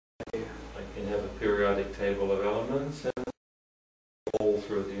table of elements and all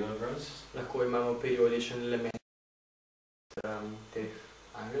through the universe. Lahko imamo periodičen element teh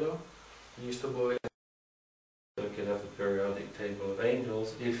angelov. In isto bo veljalo. So you could have a periodic table of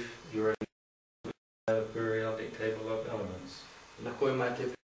angels if you're a periodic table of elements. Lahko imate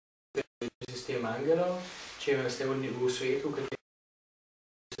periodični sistem angelov, če ste v svetu, v katerem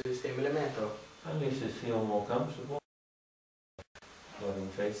je sistem elementov. At least you feel more comfortable. Loving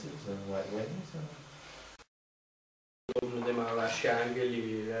faces and white wings. Podobno, da imajo vaši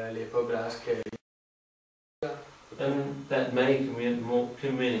angeli lepe obrazke. And that may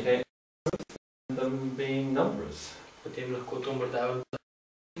communicate them being numbers. Potem lahko to morda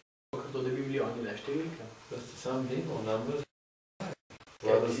to, da bi bili oni le številke. Because to some people numbers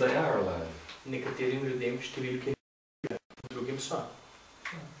are others they are alive. Nekaterim ljudem številke drugim so.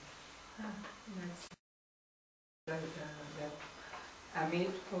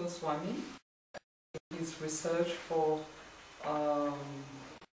 Amit Goswami, his research for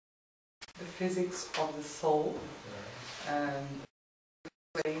the physics of the soul, and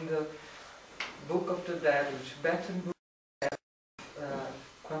in the Book of the Dead, which Tibetan book,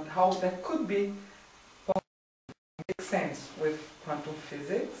 how that could be make sense with quantum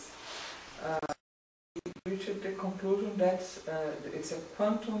physics. He reached the conclusion that it's a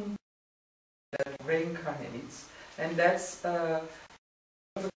quantum that reincarnates, and that's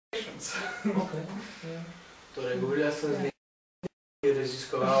Okay. Torej, govorila sem z njim, ki je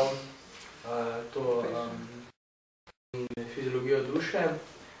raziskoval to fiziologijo duše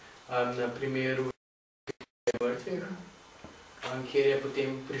na primeru mrtvih, kjer je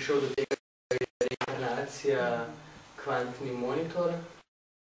potem prišel do tega, da je reinkarnacija kvantni monitor,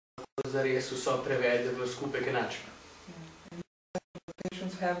 lahko zares vso prevede v skupek enačb.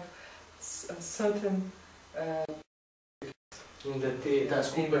 Patients have a certain in da ta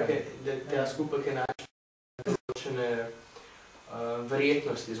skupek enačb določene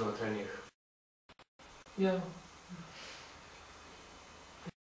verjetnosti znotraj njih. Yeah.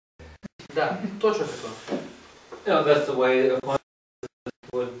 Da, točno tako. Yeah, that's the way a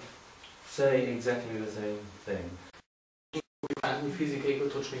quantum would say exactly the same thing. Kvantni fizik rekel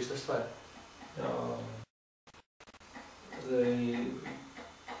točno ista stvar. The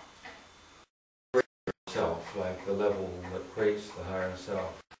self, like the level that creates the higher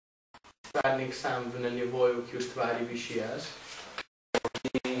self. Stvarnik sam na nivoju, ki ustvari višji jaz.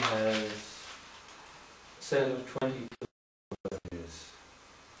 He has a set of 22 probabilities.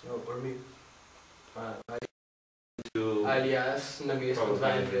 Or me. Ali jaz na mesto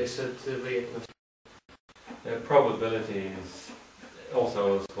 22 verjetnosti. Probabilities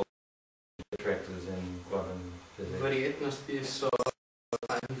also is called attractors in quantum physics. Verjetnosti so v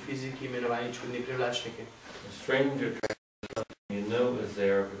kvantni fiziki imenovani čudni privlačniki. A strange attraction you know is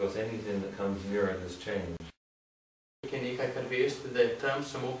there because anything that comes near it has changed. Je nekaj, kar veste, da je tam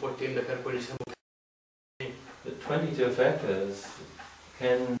samo po tem, da karkoli samo. The 22 factors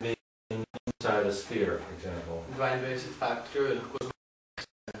can be inside a sphere, for example. 22 faktorjev je lahko zgoditi,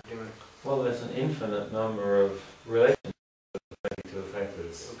 na primer. Well, there's an infinite number of relations with 22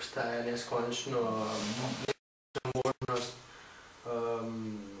 factors. Obstaja neskončno možnost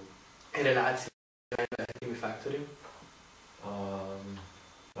relacij s temi faktorji.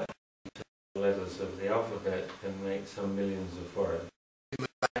 Like the letters of the alphabet can make some millions of words.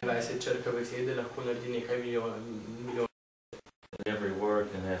 22 črk abecede lahko naredi nekaj milijonov. And every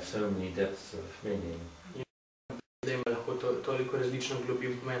word can have so many depths of meaning. Da ima lahko toliko različno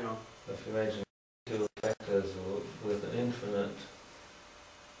globin pomenov. If you imagine two factors with an infinite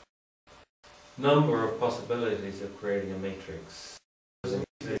number of possibilities of creating a matrix.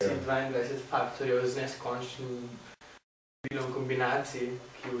 22 faktorjev z neskončnim številom kombinacij,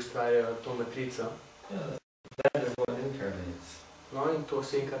 ki ustvarjajo to matrico. Yeah, that is what incarnates. No, in to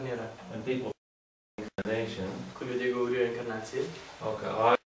se inkarnira. And people incarnation. Ko ljudje govorijo o inkarnaciji. Okay,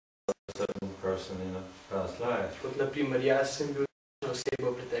 I was a certain person in a past life. Kot na primer, jaz sem bil oseba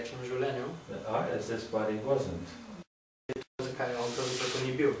v preteklem življenju. But I, as this body, wasn't. Zakaj on pravzaprav to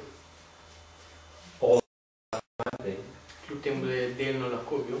ni bil? All might be. Kljub temu, da je delno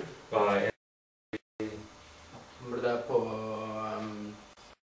lahko bil. By Morda po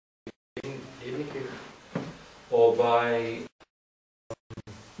jednikih. or by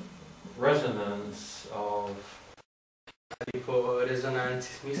resonance of Ali po rezonanci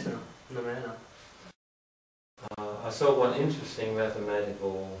smisla, namena. I saw one interesting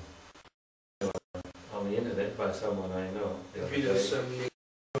mathematical on the internet by someone I know. Videl sem neko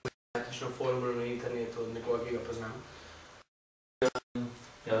matematično formulo na internetu od nekoga, ki ga poznam.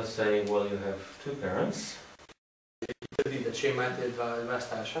 You say, well, you have two parents. Trdi, da če imate dva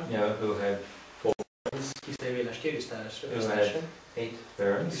starša, who had 4 points, ki sta imela 4 starše, who had 8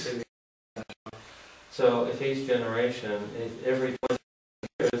 parents. So if each generation, if every 20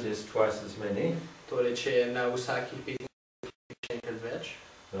 years is twice as many, torej, če je na vsakih 5 še enkrat več,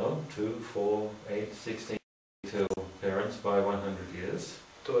 no, 2, 4, 8, 16, 22 parents by 100 years.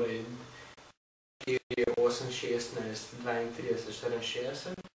 Torej, 4, 8, 16, 32,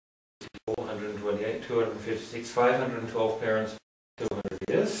 64. 428, 256, 512 parents, 200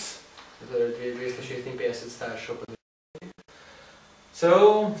 years. Torej, 256 staršev pa. So,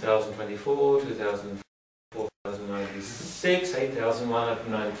 1024, 2004, 4096,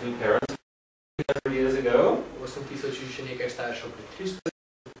 8192 parents 300 years ago. 8000 in še nekaj staršev pred 300.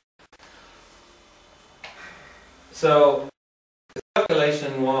 So, the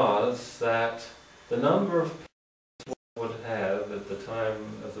calculation was that the number of people one would have at the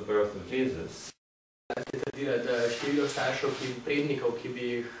time of the birth of Jesus Da število staršev, prednikov, ki bi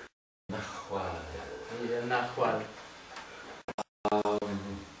jih nahval.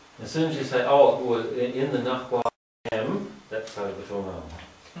 As soon as you say, oh, well, in the Nahwal M, that's part of the Torah.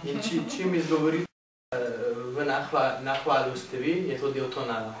 In čim izgovorite v nahvalu ste vi, je to del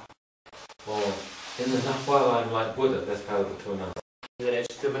tonala. Or in the Nahwal I'm like Buddha, that's part of the Torah.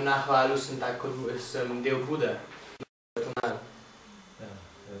 Rečete, v nahvalu sem del Buda. Tonal.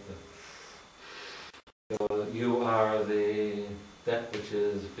 So you are that which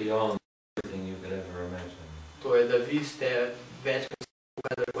is beyond everything you could ever imagine. To je, da vi ste več,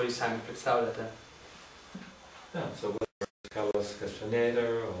 kadarkoli sami predstavljate. Yeah, so whether it's Carlos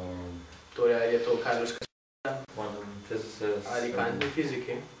Castaneda or Torej, ali je to Carlos Castaneda, quantum physicists, ali kvantni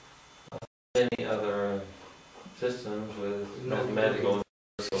fiziki, many other systems with mathematical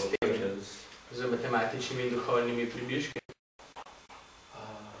approaches. Z matematičnimi in duhovnimi približki.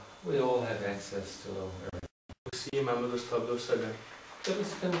 We all have access to everything. Vsi imamo dostop do vsega. But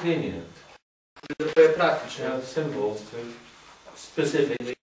it's convenient. To je praktično. You have symbols to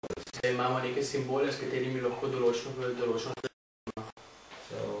specifically. Da imamo neke simbole, s katerimi lahko določimo.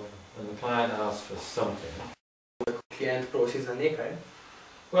 So when the client asks for something, Klient prosi za nekaj.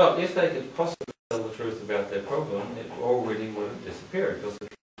 well, if they could possibly tell the truth about their problem, it already would have disappeared because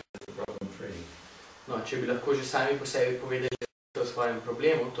it's problem free. No, če bi lahko že sami po sebi povedali o svojem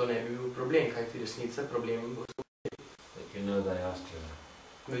problemu, to ne bi bil problem, kajti resnica problem bo skupaj. But you know they asked you.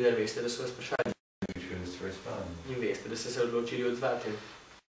 Vendar veste, da so vas vprašali. You choose to respond. In veste, da ste se odločili odzvati.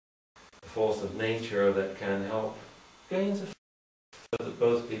 The force of nature that can help gains a so that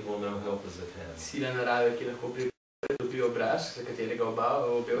both people know help as at hand. Sila narave, ki lahko dobi obraz, za katerega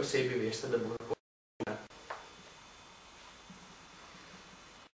obe osebi veste, da bo lahko